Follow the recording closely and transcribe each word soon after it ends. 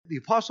the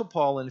Apostle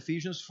Paul in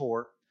Ephesians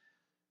 4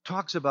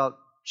 talks about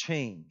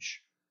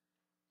change.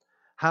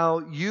 How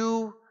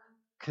you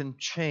can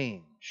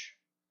change.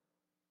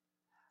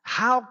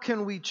 How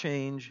can we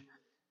change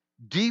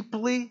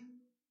deeply,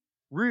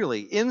 really,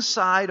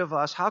 inside of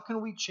us? How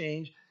can we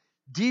change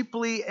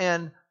deeply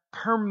and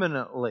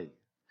permanently?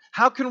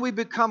 How can we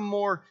become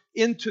more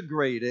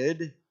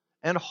integrated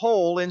and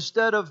whole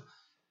instead of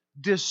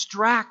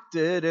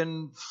distracted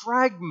and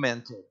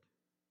fragmented?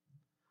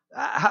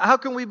 How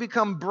can we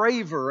become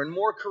braver and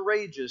more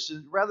courageous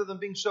rather than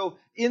being so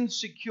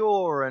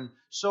insecure and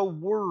so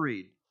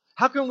worried?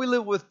 How can we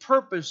live with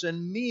purpose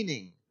and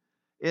meaning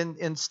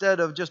instead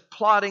of just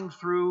plodding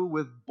through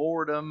with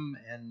boredom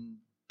and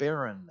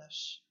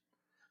barrenness?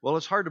 Well,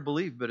 it's hard to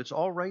believe, but it's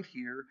all right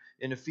here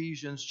in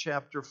Ephesians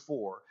chapter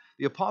 4.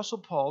 The Apostle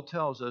Paul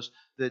tells us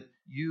that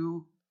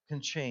you can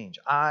change.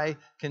 I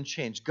can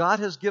change. God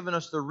has given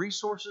us the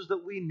resources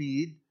that we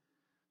need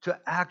to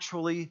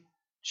actually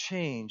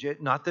change.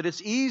 Not that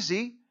it's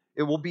easy.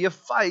 It will be a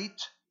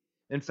fight.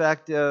 In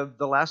fact, the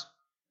last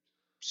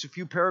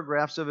few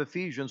paragraphs of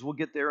Ephesians, we'll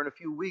get there in a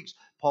few weeks,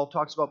 Paul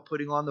talks about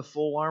putting on the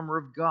full armor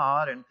of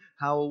God and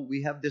how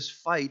we have this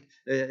fight,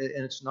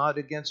 and it's not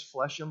against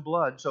flesh and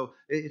blood. So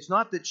it's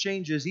not that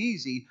change is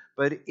easy,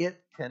 but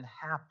it can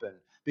happen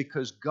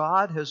because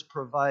God has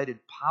provided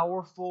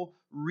powerful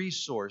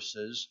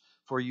resources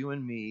for you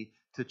and me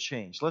to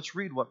change. Let's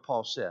read what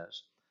Paul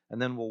says,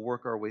 and then we'll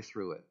work our way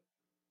through it.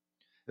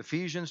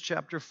 Ephesians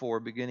chapter 4,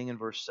 beginning in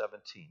verse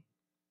 17.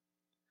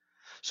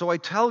 So I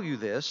tell you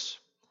this,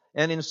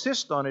 and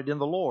insist on it in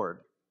the Lord,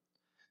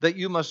 that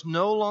you must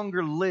no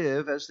longer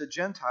live as the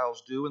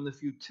Gentiles do in the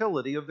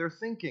futility of their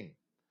thinking.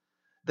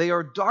 They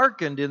are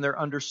darkened in their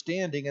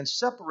understanding and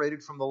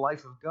separated from the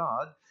life of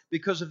God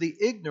because of the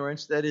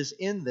ignorance that is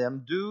in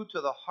them due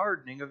to the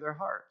hardening of their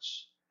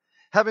hearts.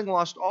 Having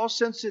lost all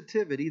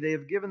sensitivity, they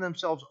have given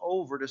themselves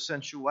over to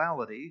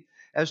sensuality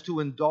as to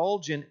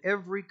indulge in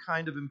every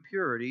kind of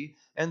impurity,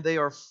 and they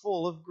are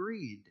full of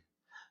greed.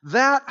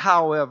 That,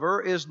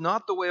 however, is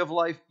not the way of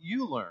life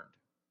you learned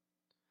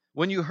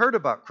when you heard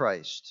about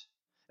Christ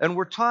and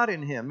were taught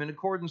in Him in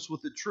accordance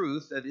with the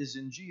truth that is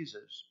in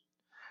Jesus.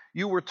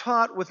 You were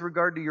taught with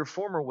regard to your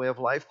former way of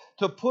life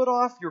to put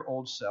off your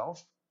old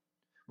self,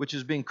 which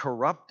is being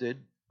corrupted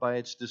by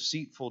its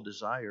deceitful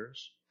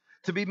desires,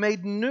 to be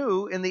made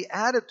new in the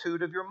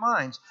attitude of your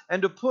minds,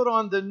 and to put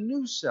on the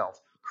new self,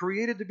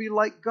 created to be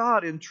like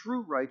God in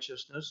true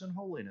righteousness and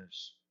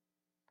holiness.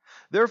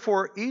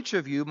 Therefore, each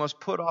of you must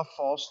put off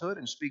falsehood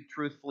and speak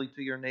truthfully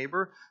to your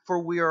neighbor, for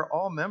we are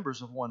all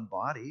members of one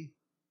body.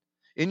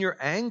 In your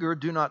anger,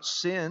 do not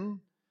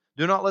sin.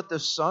 Do not let the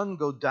sun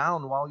go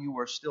down while you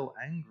are still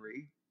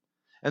angry,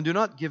 and do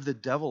not give the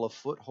devil a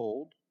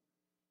foothold.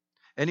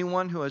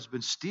 Anyone who has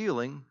been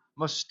stealing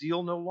must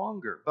steal no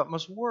longer, but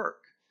must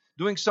work,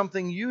 doing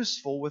something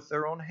useful with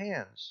their own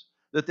hands,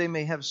 that they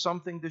may have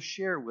something to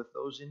share with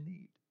those in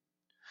need.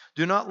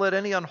 Do not let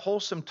any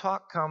unwholesome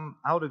talk come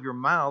out of your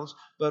mouths,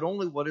 but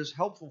only what is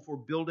helpful for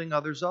building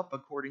others up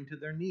according to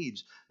their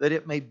needs, that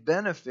it may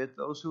benefit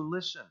those who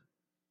listen.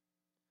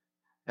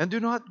 And do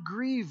not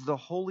grieve the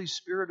Holy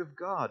Spirit of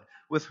God,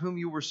 with whom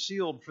you were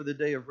sealed for the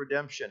day of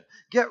redemption.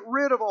 Get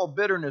rid of all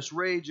bitterness,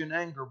 rage, and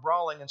anger,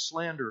 brawling and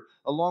slander,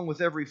 along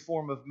with every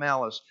form of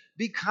malice.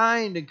 Be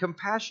kind and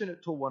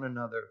compassionate to one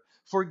another,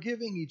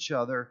 forgiving each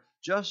other,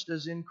 just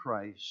as in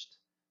Christ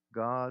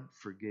God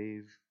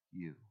forgave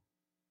you.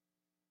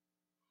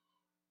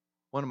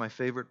 One of my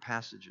favorite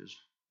passages,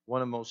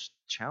 one of the most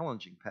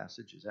challenging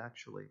passages,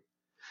 actually.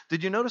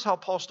 Did you notice how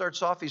Paul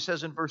starts off? He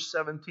says in verse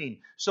 17,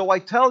 so I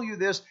tell you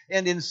this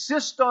and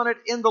insist on it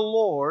in the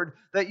Lord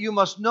that you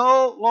must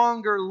no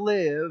longer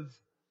live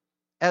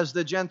as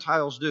the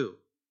Gentiles do.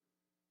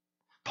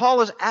 Paul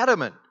is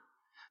adamant.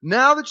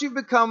 Now that you've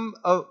become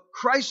a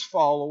Christ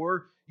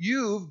follower,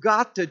 you've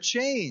got to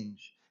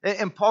change.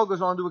 And Paul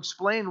goes on to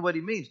explain what he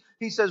means.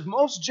 He says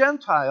most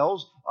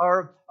Gentiles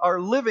are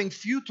living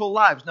futile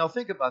lives. Now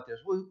think about this.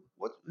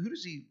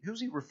 Who's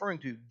he referring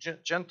to?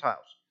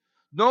 Gentiles.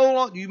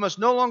 You must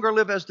no longer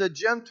live as the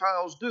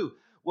Gentiles do.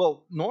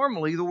 Well,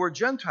 normally the word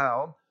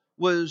Gentile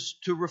was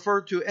to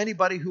refer to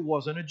anybody who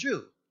wasn't a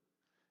Jew.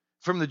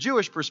 From the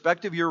Jewish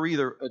perspective, you're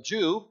either a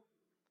Jew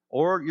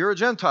or you're a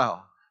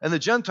Gentile. And the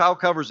Gentile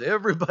covers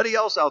everybody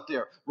else out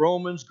there.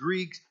 Romans,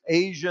 Greeks,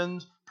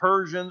 Asians,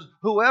 Persians,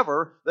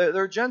 whoever,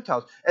 they're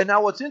Gentiles. And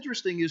now what's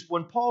interesting is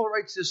when Paul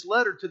writes this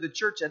letter to the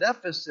church at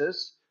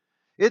Ephesus,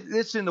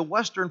 it's in the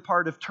western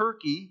part of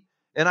Turkey,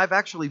 and I've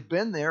actually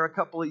been there a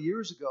couple of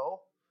years ago.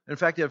 In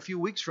fact, a few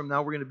weeks from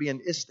now, we're going to be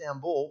in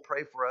Istanbul.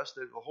 Pray for us,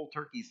 the whole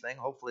Turkey thing.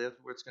 Hopefully that's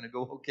where it's going to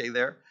go okay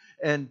there.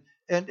 And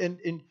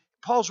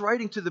Paul's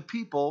writing to the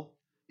people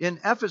in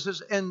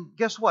Ephesus, and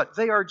guess what?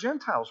 They are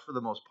Gentiles for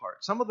the most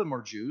part. Some of them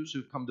are Jews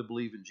who've come to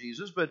believe in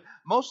Jesus, but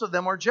most of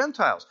them are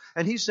Gentiles.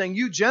 And he's saying,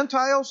 you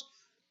Gentiles,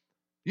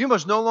 you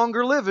must no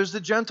longer live as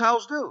the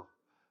Gentiles do.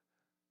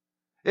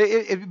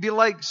 It'd be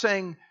like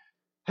saying,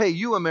 hey,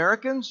 you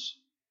Americans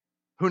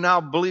who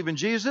now believe in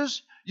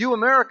Jesus, you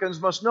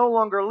Americans must no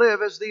longer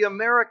live as the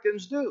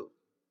Americans do.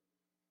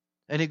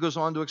 And he goes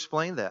on to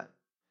explain that.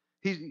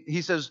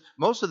 He says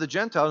most of the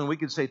Gentiles, and we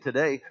could say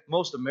today,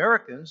 most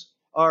Americans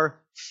are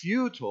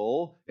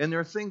futile in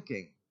their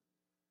thinking.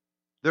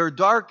 They're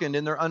darkened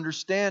in their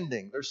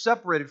understanding. They're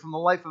separated from the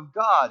life of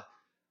God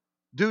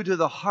due to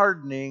the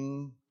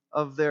hardening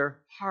of their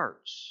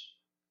hearts.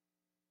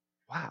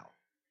 Wow.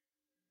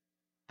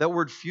 That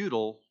word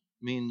futile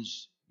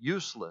means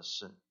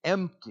useless and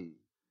empty,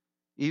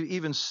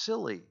 even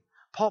silly.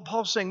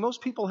 Paul's saying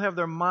most people have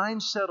their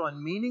minds set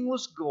on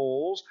meaningless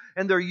goals,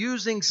 and they're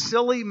using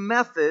silly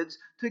methods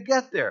to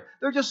get there.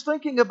 They're just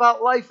thinking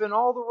about life in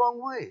all the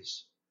wrong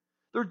ways.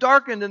 They're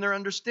darkened in their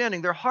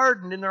understanding. They're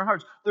hardened in their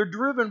hearts. They're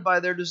driven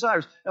by their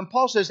desires. And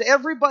Paul says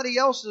everybody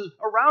else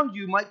around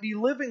you might be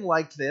living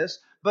like this,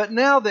 but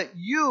now that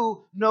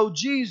you know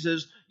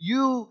Jesus,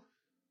 you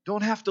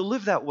don't have to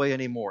live that way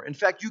anymore. In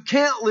fact, you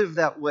can't live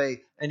that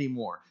way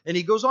anymore. And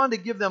he goes on to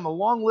give them a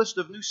long list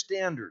of new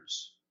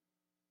standards.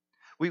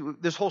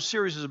 This whole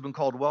series has been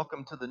called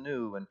Welcome to the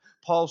New, and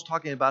Paul's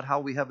talking about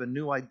how we have a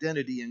new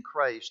identity in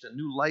Christ, a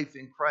new life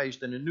in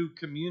Christ, and a new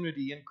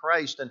community in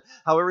Christ, and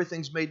how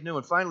everything's made new.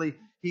 And finally,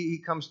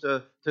 he comes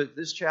to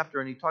this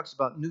chapter, and he talks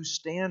about new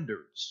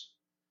standards.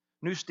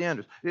 New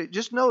standards.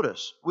 Just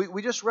notice,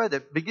 we just read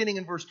it beginning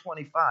in verse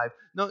 25.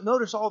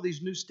 Notice all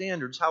these new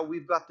standards, how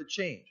we've got to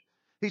change.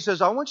 He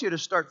says, I want you to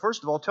start,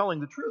 first of all,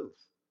 telling the truth.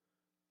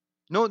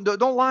 No,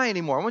 don't lie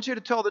anymore. I want you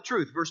to tell the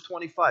truth. Verse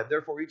 25,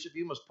 therefore each of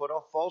you must put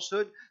off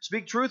falsehood.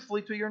 Speak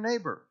truthfully to your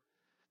neighbor.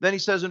 Then he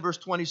says in verse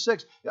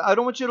 26, I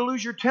don't want you to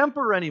lose your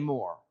temper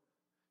anymore.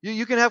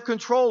 You can have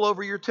control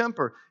over your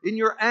temper. In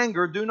your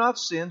anger, do not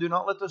sin. Do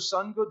not let the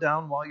sun go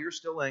down while you're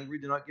still angry.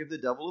 Do not give the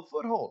devil a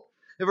foothold.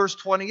 In verse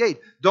 28,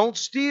 don't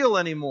steal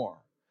anymore.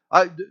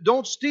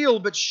 Don't steal,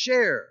 but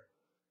share.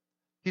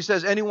 He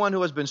says anyone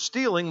who has been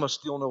stealing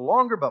must steal no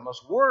longer, but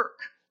must work,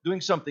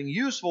 doing something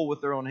useful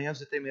with their own hands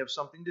that they may have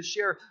something to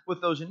share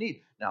with those in need.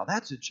 Now,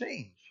 that's a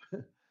change.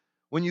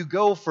 When you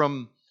go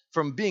from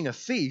being a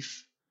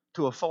thief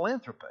to a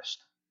philanthropist.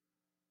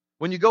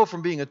 When you go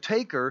from being a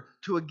taker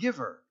to a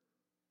giver.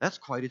 That's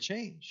quite a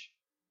change.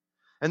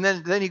 And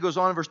then he goes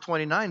on in verse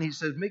 29, he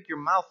says, make your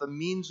mouth a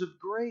means of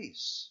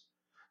grace.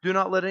 Do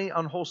not let any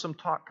unwholesome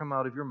talk come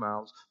out of your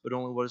mouths, but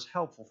only what is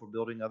helpful for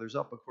building others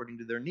up according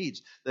to their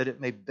needs, that it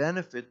may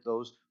benefit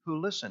those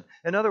who listen.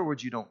 In other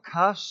words, you don't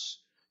cuss,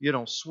 you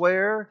don't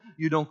swear,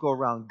 you don't go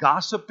around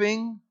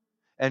gossiping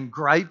and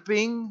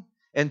griping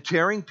and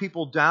tearing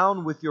people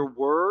down with your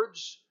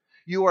words.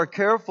 You are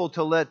careful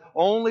to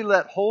only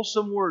let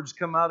wholesome words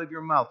come out of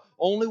your mouth,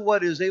 only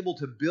what is able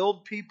to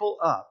build people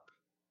up.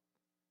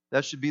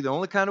 That should be the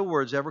only kind of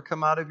words ever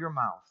come out of your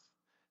mouth.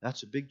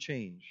 That's a big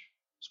change,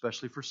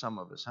 especially for some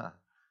of us, huh?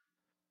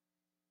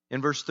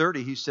 In verse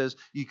 30, he says,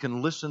 you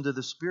can listen to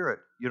the Spirit.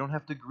 You don't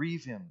have to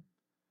grieve Him.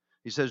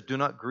 He says, do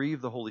not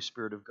grieve the Holy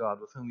Spirit of God,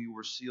 with whom you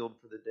were sealed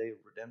for the day of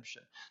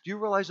redemption. Do you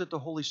realize that the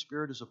Holy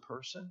Spirit is a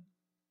person?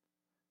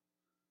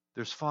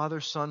 There's Father,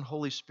 Son,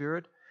 Holy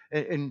Spirit.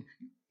 And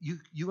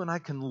you and I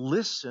can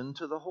listen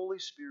to the Holy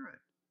Spirit.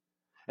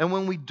 And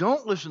when we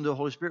don't listen to the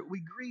Holy Spirit, we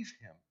grieve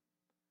Him.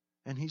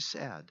 And He's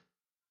sad.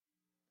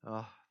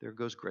 There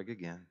goes Greg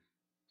again.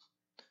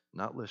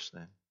 Not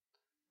listening.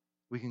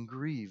 We can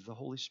grieve the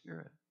Holy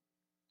Spirit.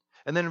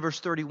 And then in verse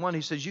 31,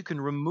 he says, you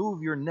can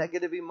remove your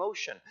negative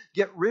emotion.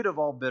 Get rid of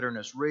all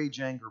bitterness, rage,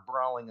 anger,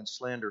 brawling, and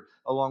slander,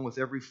 along with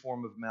every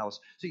form of malice.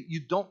 See, you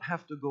don't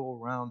have to go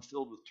around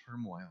filled with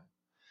turmoil,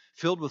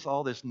 filled with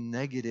all this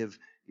negative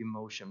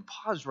emotion.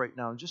 Pause right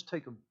now and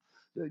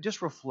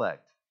just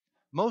reflect.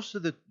 Most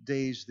of the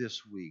days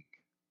this week,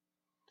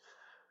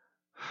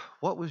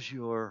 what was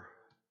your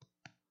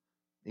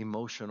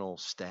emotional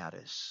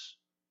status?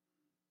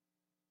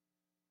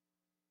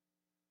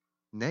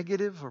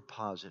 Negative or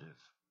positive?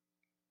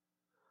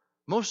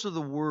 Most of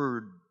the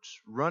words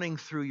running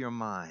through your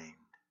mind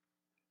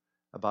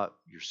about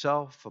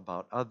yourself,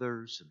 about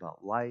others,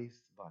 about life,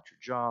 about your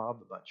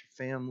job, about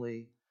your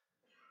family,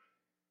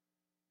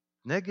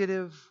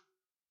 negative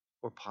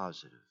or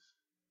positive?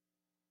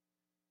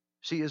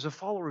 See, as a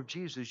follower of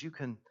Jesus, you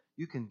can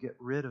get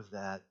rid of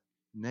that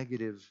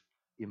negative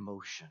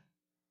emotion.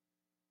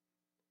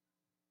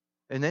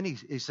 And then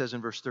he says in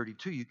verse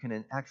 32, you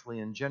can actually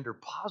engender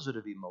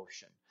positive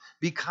emotion.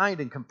 Be kind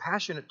and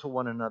compassionate to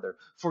one another,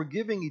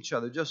 forgiving each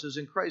other, just as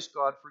in Christ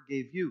God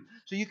forgave you.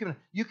 So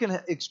you can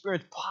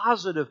experience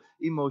positive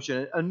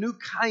emotion, a new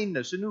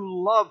kindness, a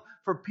new love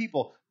for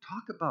people.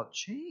 Talk about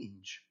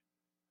change.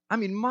 I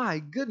mean, my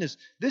goodness,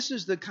 this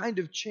is the kind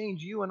of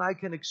change you and I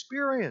can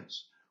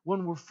experience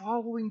when we're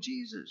following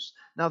Jesus.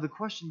 Now the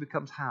question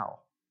becomes how?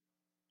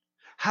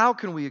 How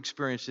can we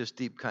experience this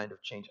deep kind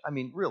of change? I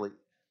mean, really,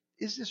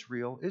 is this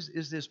real?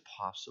 Is this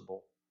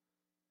possible?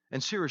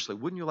 And seriously,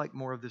 wouldn't you like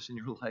more of this in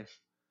your life?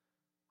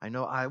 I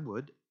know I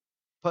would.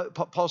 But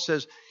Paul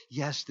says,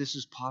 yes, this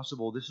is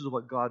possible. This is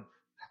what God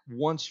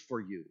wants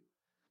for you.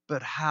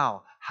 But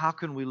how? How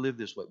can we live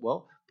this way?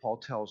 Well, Paul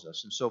tells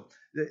us. And so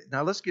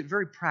now let's get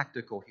very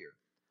practical here.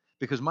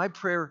 Because my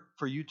prayer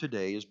for you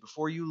today is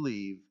before you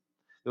leave,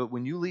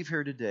 when you leave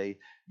here today,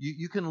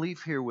 you can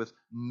leave here with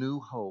new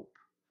hope,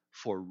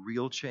 for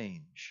real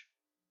change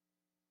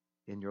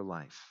in your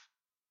life.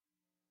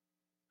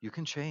 You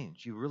can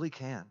change. You really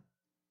can.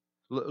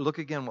 Look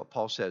again what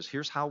Paul says.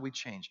 Here's how we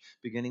change,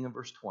 beginning in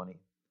verse 20.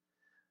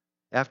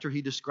 After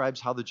he describes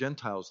how the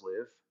Gentiles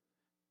live,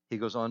 he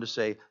goes on to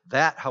say,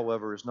 that,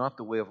 however, is not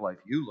the way of life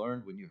you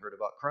learned when you heard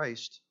about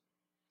Christ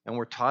and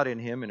were taught in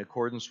him in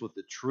accordance with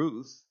the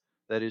truth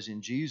that is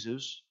in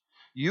Jesus.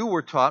 You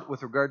were taught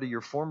with regard to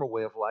your former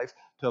way of life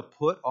to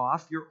put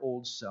off your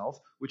old self,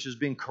 which is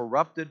being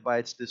corrupted by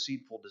its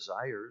deceitful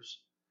desires,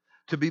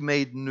 to be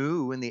made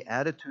new in the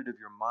attitude of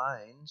your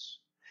minds,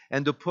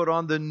 and to put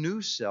on the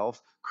new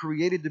self,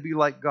 created to be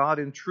like God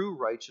in true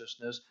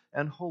righteousness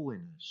and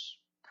holiness.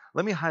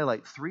 Let me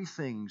highlight three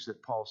things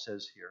that Paul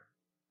says here.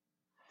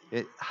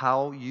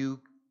 How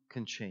you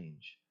can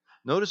change.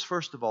 Notice,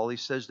 first of all, he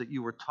says that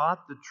you were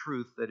taught the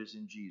truth that is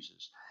in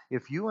Jesus.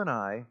 If you and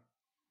I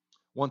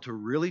want to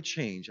really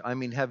change,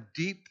 have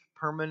deep,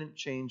 permanent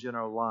change in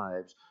our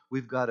lives,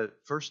 we've got to,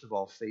 first of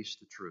all, face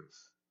the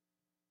truth.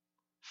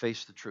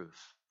 Face the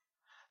truth.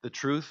 The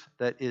truth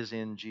that is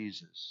in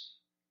Jesus.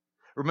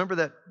 Remember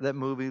that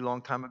movie a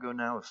long time ago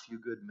now, A Few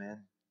Good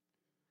Men?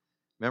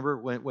 Remember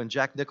when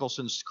Jack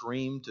Nicholson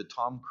screamed to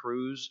Tom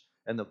Cruise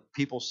and the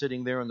people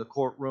sitting there in the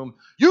courtroom,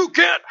 "You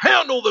can't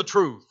handle the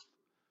truth."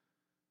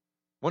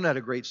 Wasn't that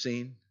a great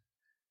scene?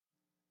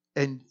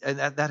 And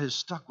that has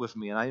stuck with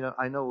me. And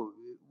I know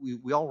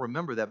we all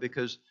remember that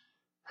because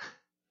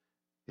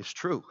it's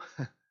true.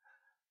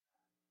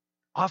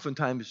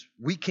 Oftentimes,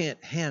 we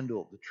can't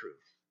handle the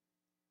truth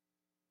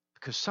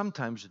because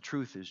sometimes the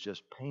truth is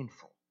just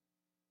painful.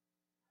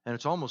 And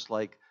it's almost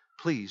like,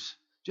 please,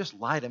 just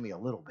lie to me a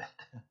little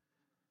bit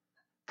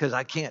because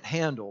I can't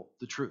handle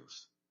the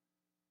truth.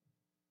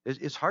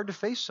 It's hard to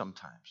face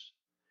sometimes.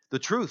 The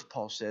truth,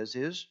 Paul says,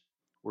 is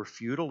we're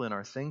futile in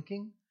our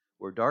thinking,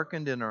 we're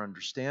darkened in our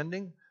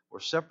understanding, we're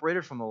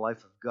separated from the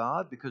life of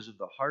God because of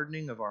the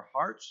hardening of our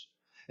hearts.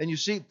 And you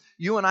see,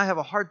 you and I have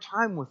a hard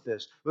time with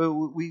this.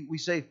 We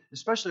say,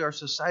 especially our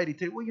society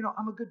today, well,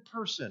 I'm a good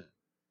person.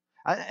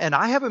 And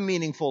I have a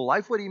meaningful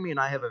life. What do you mean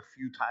I have a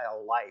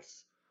futile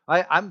life?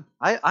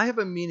 I have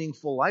a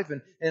meaningful life,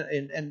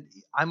 and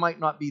I might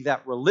not be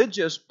that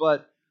religious,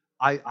 but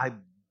I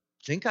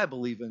think I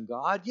believe in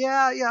God.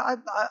 Yeah,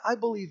 I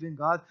believe in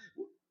God.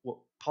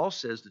 Well, Paul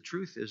says the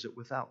truth is that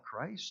without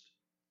Christ,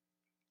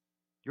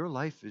 your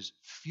life is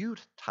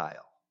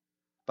futile.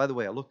 By the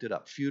way, I looked it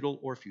up, futile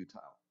or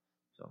futile.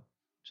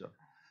 So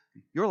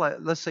your life,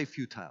 let's say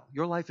futile.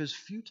 Your life is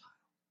futile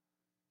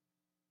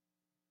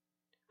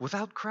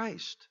without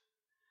Christ.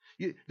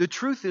 The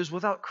truth is,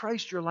 without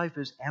Christ, your life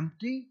is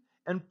empty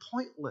and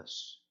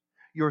pointless.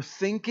 Your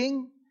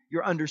thinking,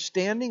 your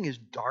understanding is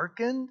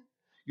darkened.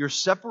 You're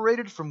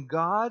separated from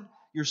God.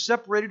 You're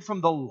separated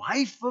from the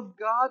life of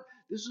God.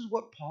 This is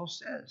what Paul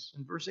says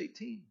in verse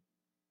 18.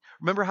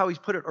 Remember how he's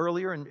put it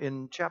earlier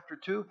in chapter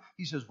 2?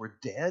 He says we're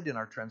dead in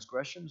our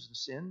transgressions and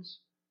sins,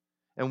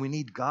 and we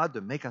need God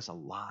to make us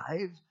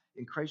alive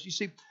in Christ. You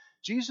see,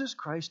 Jesus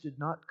Christ did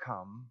not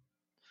come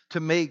to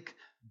make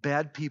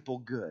bad people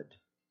good.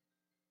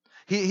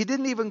 He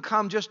didn't even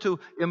come just to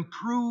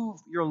improve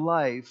your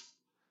life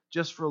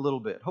just for a little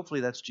bit. Hopefully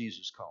that's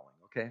Jesus calling,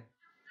 okay?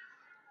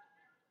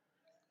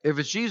 If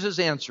it's Jesus,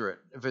 answer it.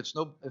 If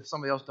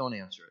somebody else, don't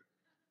answer it.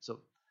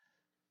 So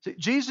see,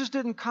 Jesus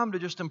didn't come to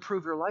just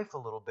improve your life a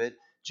little bit.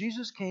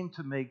 Jesus came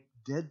to make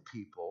dead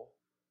people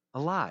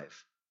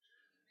alive.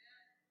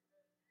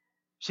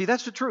 See,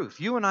 that's the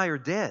truth. You and I are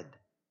dead.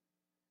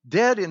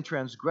 Dead in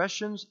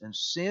transgressions and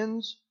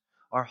sins.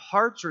 Our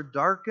hearts are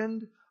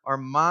darkened. Our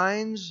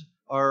minds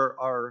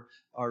are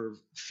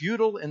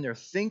futile in their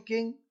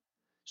thinking.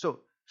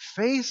 So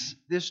face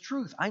this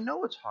truth. I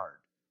know it's hard.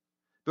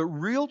 But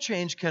real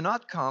change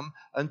cannot come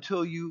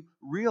until you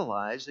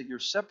realize that you're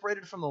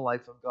separated from the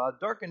life of God,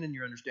 darkened in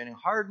your understanding,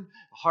 hardened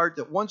heart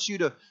that wants you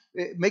to,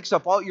 it makes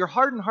up all, your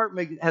hardened heart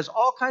has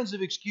all kinds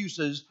of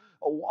excuses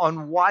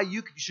on why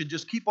you should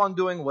just keep on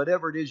doing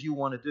whatever it is you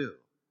want to do.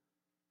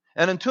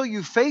 And until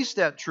you face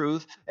that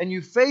truth, and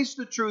you face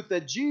the truth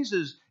that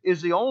Jesus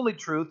is the only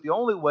truth, the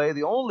only way,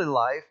 the only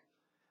life,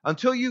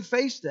 until you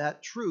face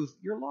that truth,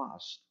 you're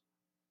lost.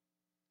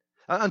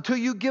 Until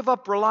you give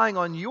up relying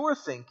on your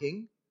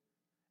thinking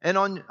and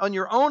on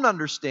your own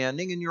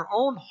understanding in your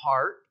own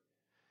heart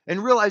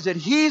and realize that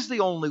He's the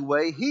only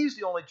way, He's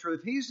the only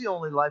truth, He's the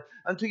only life,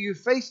 until you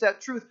face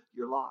that truth,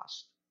 you're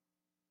lost.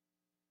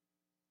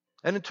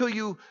 And until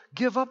you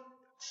give up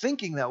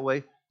thinking that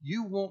way,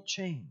 you won't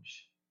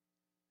change.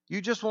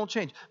 You just won't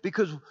change.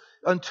 Because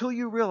until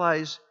you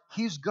realize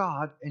He's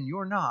God and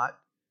you're not,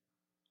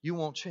 you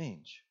won't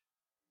change.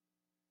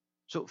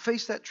 So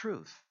face that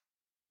truth.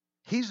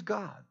 He's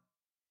God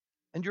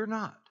and you're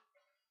not.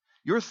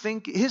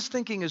 His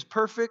thinking is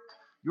perfect.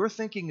 Your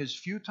thinking is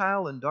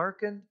futile and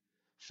darkened.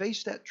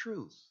 Face that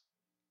truth.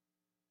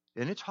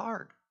 And it's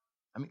hard.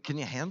 Can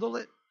you handle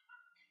it?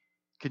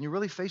 Can you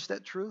really face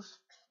that truth?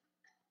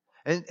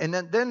 And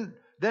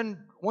then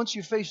once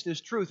you face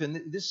this truth,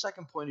 and this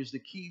second point is the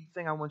key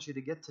thing I want you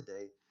to get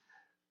today.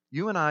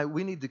 You and I,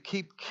 we need to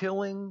keep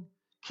killing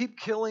Keep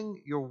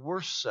killing your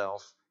worst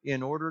self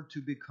in order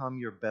to become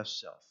your best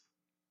self.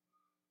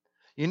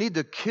 You need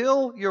to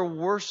kill your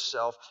worst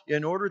self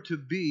in order to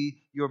be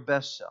your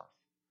best self.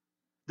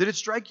 Did it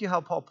strike you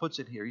how Paul puts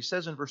it here? He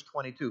says in verse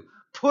 22,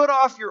 put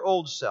off your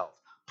old self.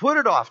 Put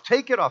it off.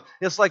 Take it off.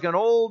 It's like an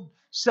old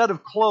set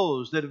of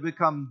clothes that have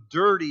become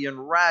dirty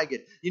and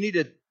ragged. You need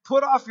to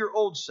put off your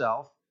old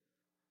self,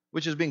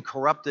 which is being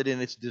corrupted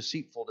in its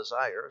deceitful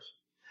desires.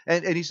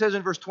 And he says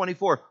in verse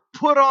 24,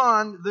 put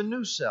on the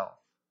new self.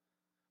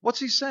 What's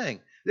he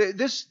saying?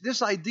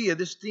 This idea,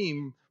 this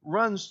theme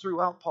runs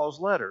throughout Paul's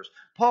letters.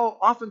 Paul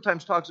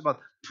oftentimes talks about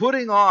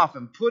putting off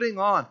and putting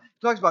on.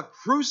 He talks about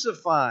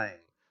crucifying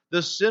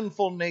the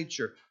sinful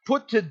nature.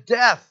 Put to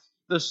death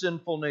the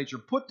sinful nature.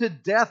 Put to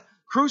death,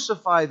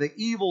 crucify the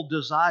evil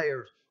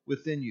desires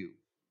within you.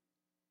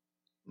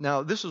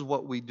 Now, this is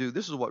what we do.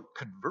 This is what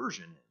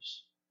conversion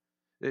is.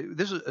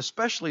 This is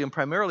especially and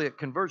primarily at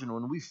conversion.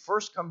 When we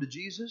first come to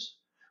Jesus,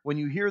 when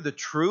you hear the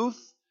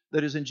truth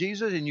that is in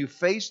Jesus and you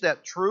face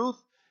that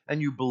truth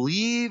and you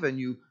believe and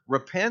you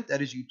repent,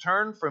 that is, you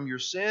turn from your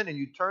sin and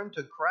you turn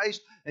to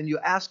Christ and you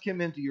ask Him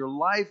into your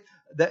life,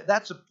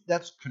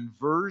 that's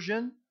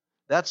conversion,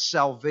 that's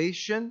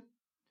salvation,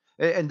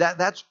 and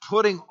that's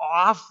putting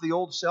off the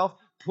old self,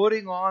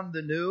 putting on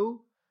the new.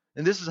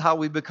 And this is how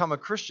we become a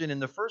Christian in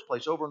the first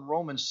place. Over in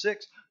Romans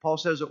 6, Paul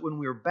says that when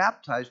we're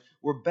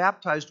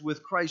baptized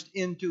with Christ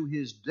into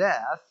His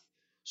death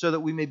so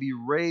that we may be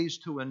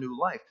raised to a new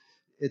life.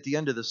 At the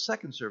end of the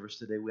second service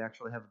today, we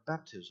actually have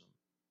baptism.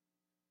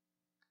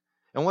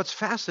 And what's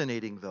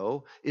fascinating,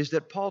 though, is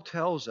that Paul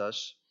tells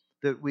us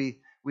that we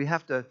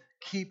have to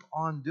keep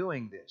on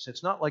doing this.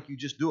 It's not like you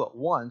just do it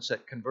once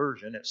at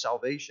conversion, at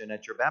salvation,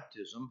 at your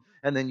baptism,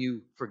 and then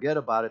you forget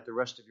about it the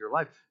rest of your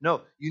life. No,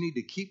 you need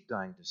to keep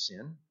dying to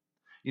sin.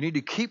 You need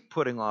to keep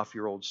putting off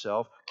your old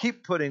self,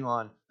 keep putting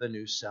on the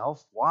new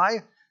self.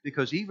 Why?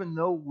 Because even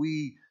though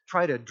we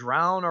try to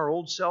drown our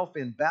old self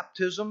in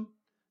baptism,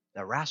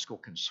 the rascal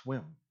can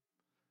swim.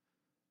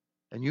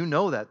 And you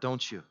know that,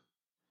 don't you?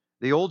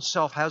 The old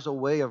self has a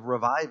way of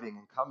reviving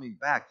and coming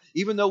back.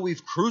 Even though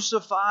we've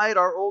crucified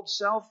our old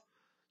self,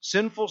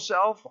 sinful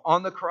self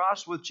on the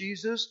cross with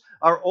Jesus,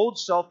 our old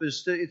self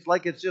it's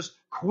like it's just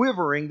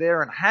quivering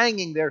there and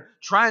hanging there,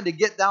 trying to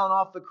get down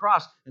off the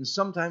cross. And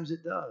sometimes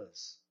it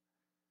does.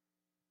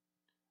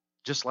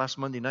 Just last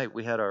Monday night,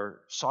 we had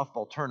our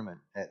softball tournament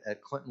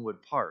at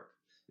Clintonwood Park.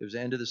 It was the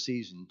end of the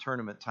season,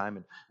 tournament time,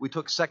 and we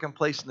took second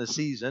place in the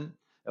season,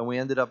 and we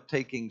ended up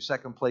taking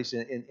second place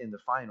in the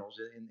finals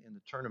in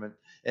the tournament.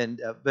 And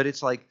but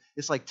it's like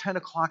 10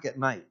 o'clock at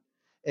night,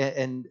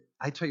 and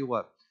I tell you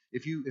what,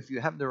 if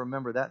you happen to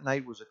remember, that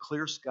night was a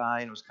clear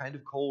sky and it was kind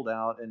of cold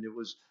out, and it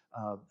was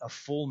a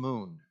full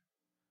moon.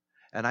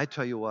 And I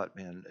tell you what,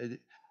 man,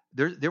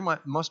 there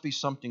must be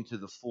something to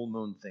the full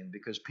moon thing,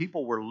 because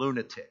people were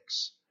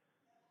lunatics.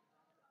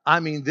 I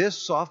mean,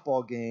 this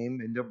softball game,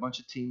 and there were a bunch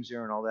of teams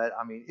there and all that,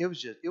 I mean, it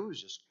was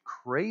just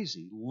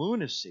crazy,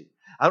 lunacy.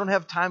 I don't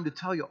have time to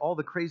tell you all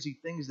the crazy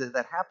things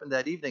that happened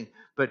that evening,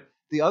 but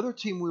the other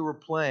team we were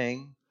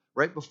playing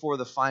right before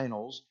the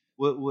finals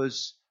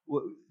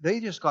they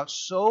just got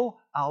so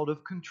out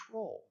of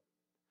control.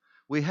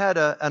 We had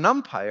an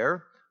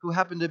umpire who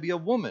happened to be a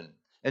woman,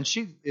 and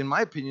she, in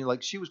my opinion,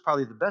 she was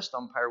probably the best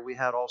umpire we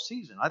had all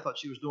season. I thought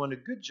she was doing a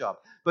good job.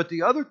 But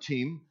the other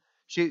team,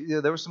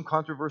 there were some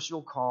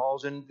controversial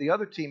calls, and the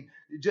other team,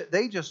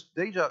 they just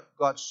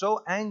got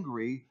so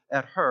angry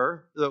at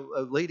her, the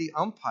lady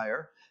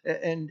umpire,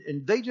 and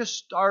they just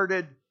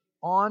started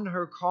on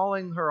her,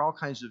 calling her all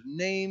kinds of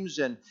names,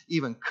 and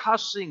even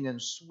cussing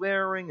and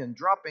swearing and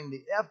dropping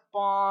the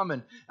F-bomb,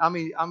 and I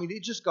mean,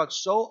 it just got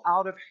so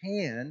out of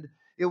hand,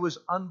 it was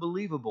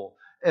unbelievable.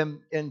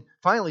 And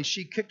finally,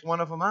 she kicked one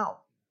of them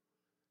out.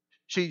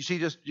 She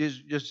just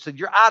said,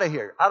 "You're out of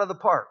here, out of the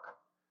park."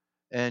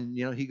 And,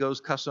 he goes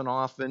cussing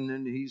off, and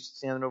then he's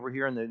standing over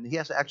here, and then he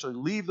has to actually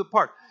leave the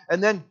park.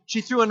 And then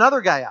she threw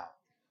another guy out.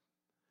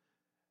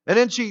 And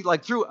then she,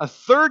 threw a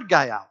third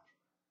guy out.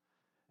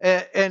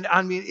 And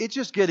I mean, it's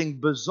just getting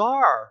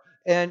bizarre.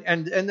 And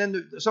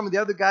then some of the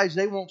other guys,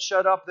 they won't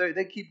shut up.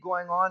 They keep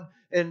going on,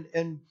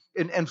 and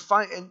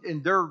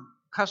they're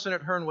cussing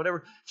at her and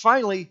whatever.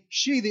 Finally,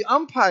 the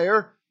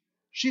umpire,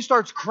 she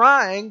starts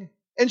crying,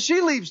 and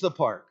she leaves the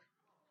park.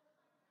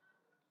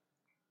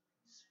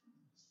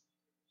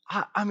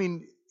 I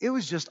mean, it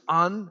was just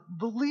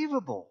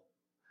unbelievable.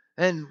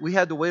 And we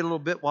had to wait a little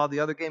bit while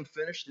the other game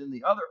finished, and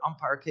the other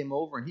umpire came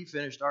over and he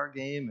finished our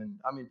game. And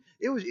I mean,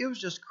 it was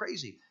just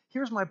crazy.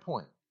 Here's my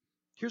point.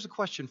 Here's a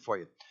question for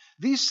you.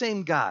 These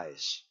same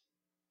guys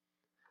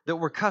that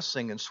were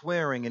cussing and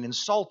swearing and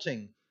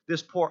insulting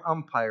this poor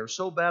umpire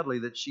so badly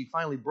that she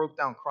finally broke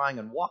down crying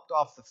and walked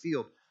off the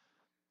field,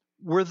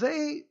 were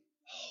they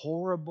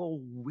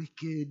horrible,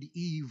 wicked,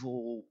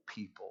 evil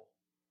people?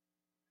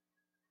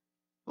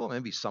 Well,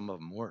 maybe some of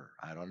them were.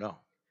 I don't know.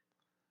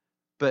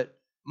 But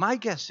my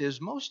guess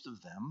is most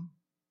of them,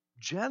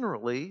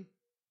 generally,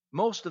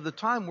 most of the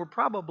time, were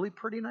probably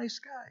pretty nice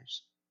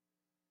guys.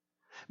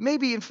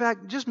 Maybe, in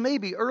fact, just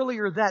maybe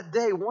earlier that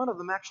day, one of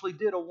them actually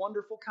did a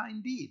wonderful,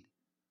 kind deed.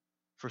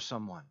 for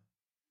someone.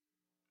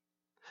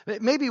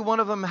 Maybe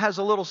one of them has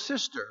a little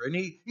sister, and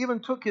he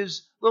even took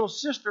his little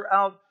sister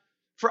out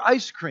for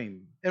ice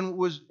cream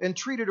and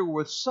treated her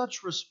with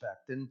such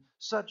respect and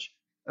such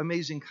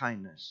amazing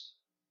kindness.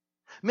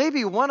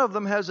 Maybe one of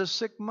them has a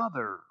sick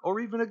mother or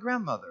even a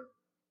grandmother,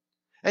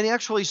 and he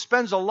actually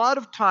spends a lot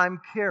of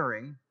time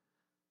caring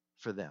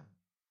for them.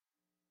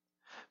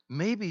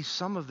 Maybe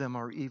some of them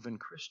are even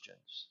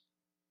Christians,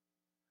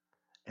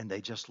 and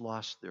they just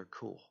lost their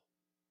cool.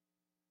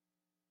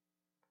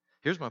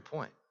 Here's my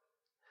point.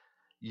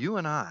 You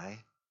and I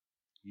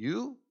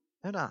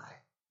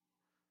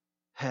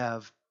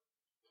have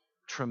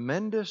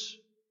tremendous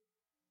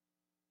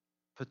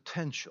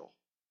potential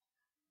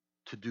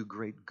to do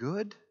great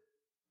good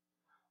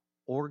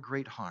or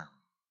great harm.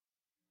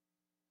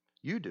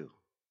 You do,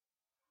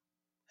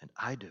 and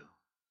I do.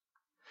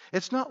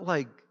 It's not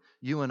like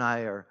you and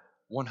I are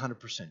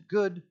 100%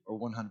 good or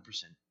 100%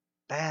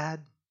 bad.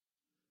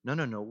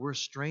 No. We're a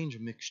strange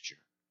mixture.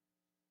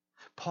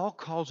 Paul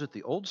calls it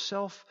the old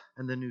self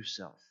and the new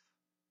self.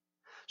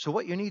 So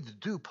what you need to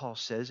do, Paul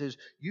says, is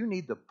you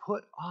need to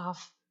put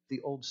off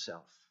the old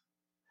self.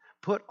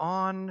 Put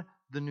on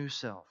the new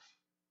self.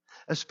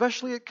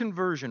 Especially at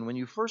conversion, when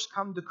you first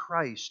come to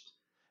Christ.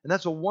 And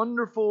that's a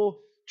wonderful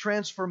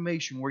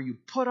transformation where you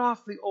put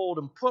off the old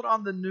and put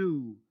on the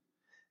new.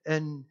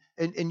 And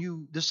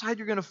you decide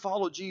you're going to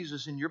follow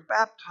Jesus, and you're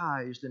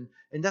baptized. And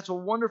that's a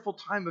wonderful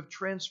time of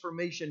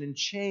transformation and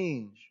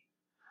change.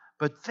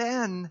 But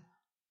then,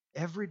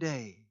 every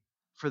day,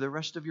 for the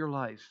rest of your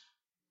life,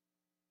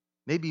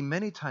 maybe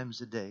many times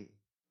a day,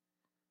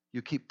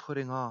 you keep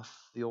putting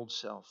off the old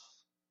self,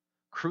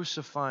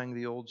 crucifying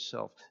the old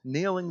self,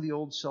 nailing the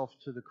old self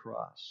to the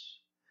cross,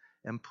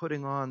 and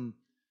putting on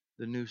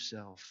the new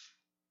self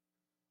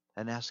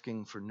and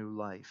asking for new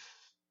life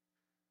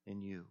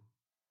in you.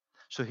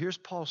 So here's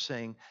Paul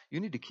saying, you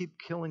need to keep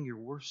killing your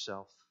worst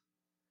self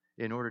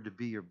in order to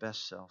be your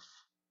best self.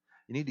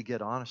 You need to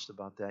get honest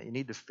about that. You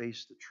need to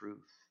face the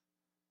truth.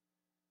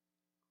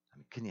 I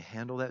mean, can you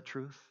handle that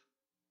truth?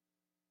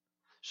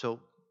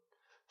 So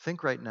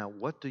think right now,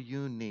 what do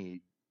you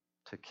need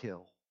to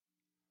kill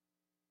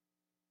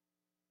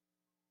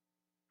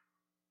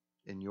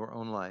in your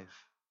own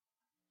life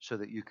so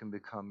that you can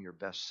become your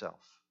best self?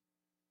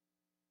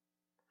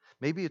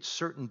 Maybe it's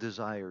certain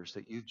desires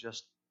that you've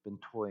just been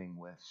toying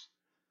with,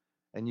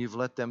 and you've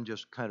let them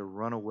just kind of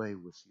run away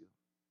with you.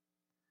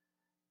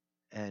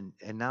 And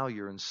now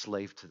you're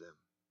enslaved to them.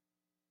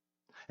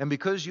 And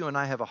because you and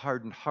I have a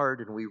hardened heart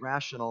and we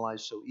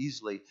rationalize so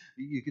easily,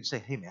 you could say,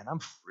 hey man, I'm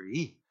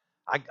free.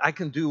 I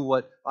can do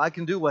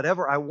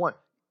whatever I want.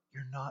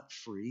 You're not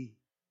free.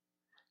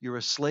 You're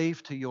a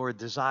slave to your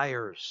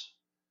desires.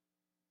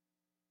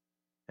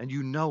 And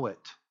you know it.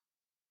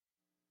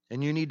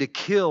 And you need to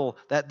kill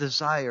that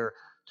desire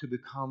to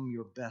become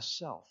your best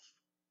self.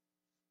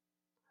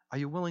 Are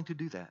you willing to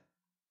do that?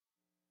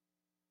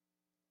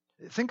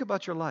 Think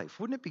about your life.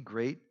 Wouldn't it be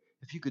great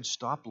if you could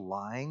stop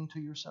lying to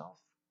yourself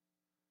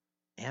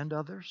and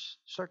others?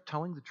 Start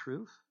telling the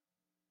truth.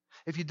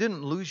 If you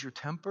didn't lose your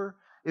temper,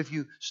 if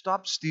you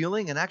stopped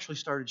stealing and actually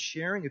started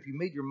sharing, if you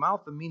made your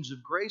mouth a means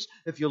of grace,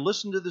 if you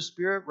listened to the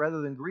Spirit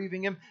rather than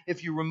grieving Him,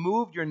 if you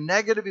removed your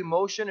negative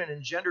emotion and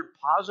engendered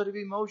positive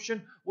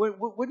emotion,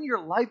 wouldn't your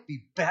life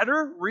be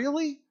better,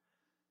 really?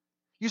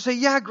 You say,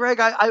 yeah, Greg,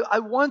 I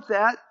want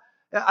that.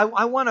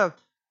 I want to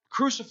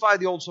crucify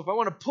the old self. I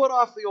want to put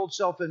off the old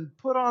self and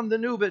put on the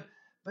new. But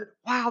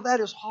wow,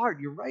 that is hard.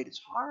 You're right. It's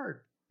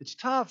hard. It's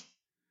tough.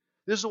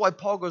 This is why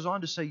Paul goes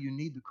on to say you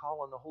need to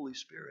call on the Holy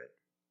Spirit.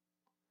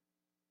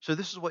 So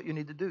this is what you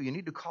need to do. You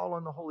need to call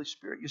on the Holy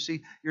Spirit. You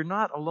see, you're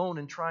not alone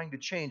in trying to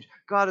change.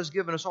 God has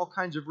given us all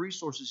kinds of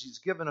resources. He's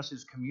given us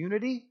His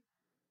community,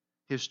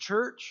 His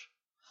church,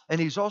 and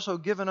He's also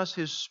given us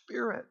His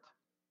Spirit,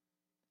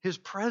 His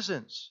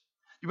presence.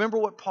 You remember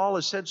what Paul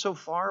has said so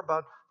far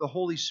about the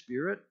Holy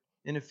Spirit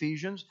in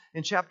Ephesians?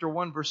 In chapter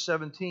 1, verse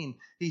 17,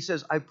 he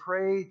says, I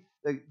pray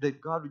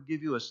that God would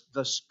give you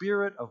the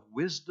spirit of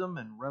wisdom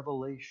and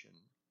revelation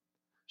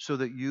so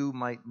that you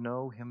might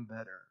know Him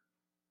better.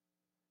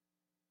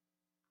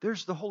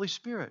 There's the Holy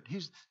Spirit.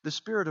 He's the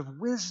spirit of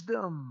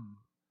wisdom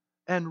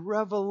and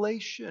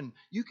revelation.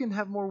 You can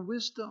have more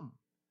wisdom.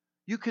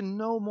 You can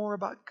know more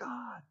about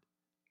God.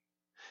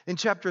 In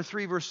chapter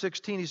 3, verse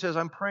 16, he says,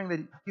 I'm praying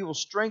that He will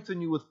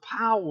strengthen you with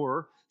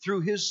power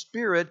through His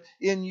Spirit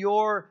in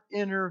your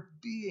inner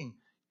being.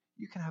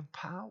 You can have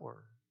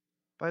power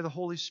by the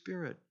Holy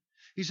Spirit.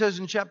 He says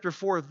in chapter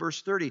 4,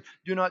 verse 30,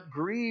 do not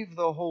grieve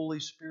the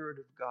Holy Spirit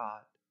of God.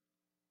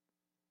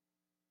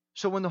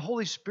 So when the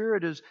Holy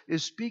Spirit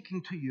is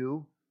speaking to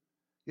you,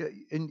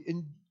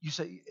 and you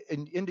say,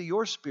 and into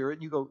your spirit,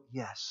 and you go,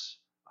 yes,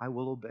 I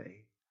will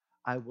obey.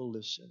 I will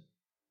listen,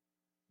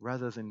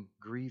 rather than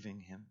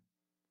grieving Him.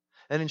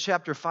 And in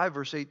chapter 5,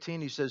 verse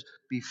 18, he says,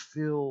 be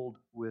filled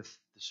with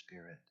the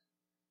Spirit.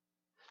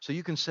 So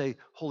you can say,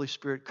 Holy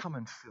Spirit, come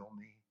and fill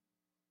me.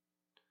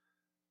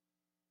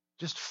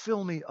 Just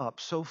fill me up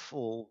so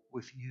full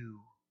with You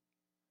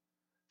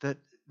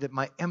that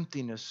my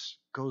emptiness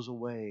goes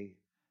away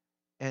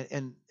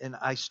And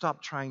I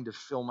stop trying to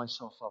fill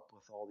myself up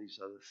with all these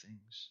other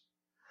things.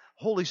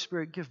 Holy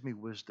Spirit, give me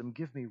wisdom,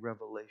 give me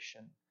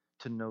revelation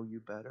to know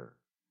you better.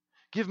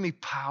 Give me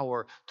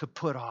power to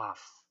put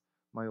off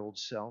my old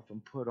self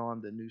and put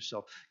on the new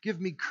self. Give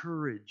me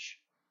courage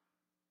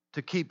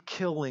to keep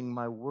killing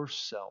my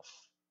worst self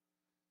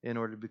in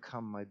order to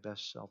become my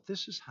best self.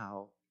 This is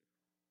how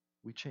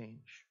we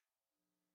change.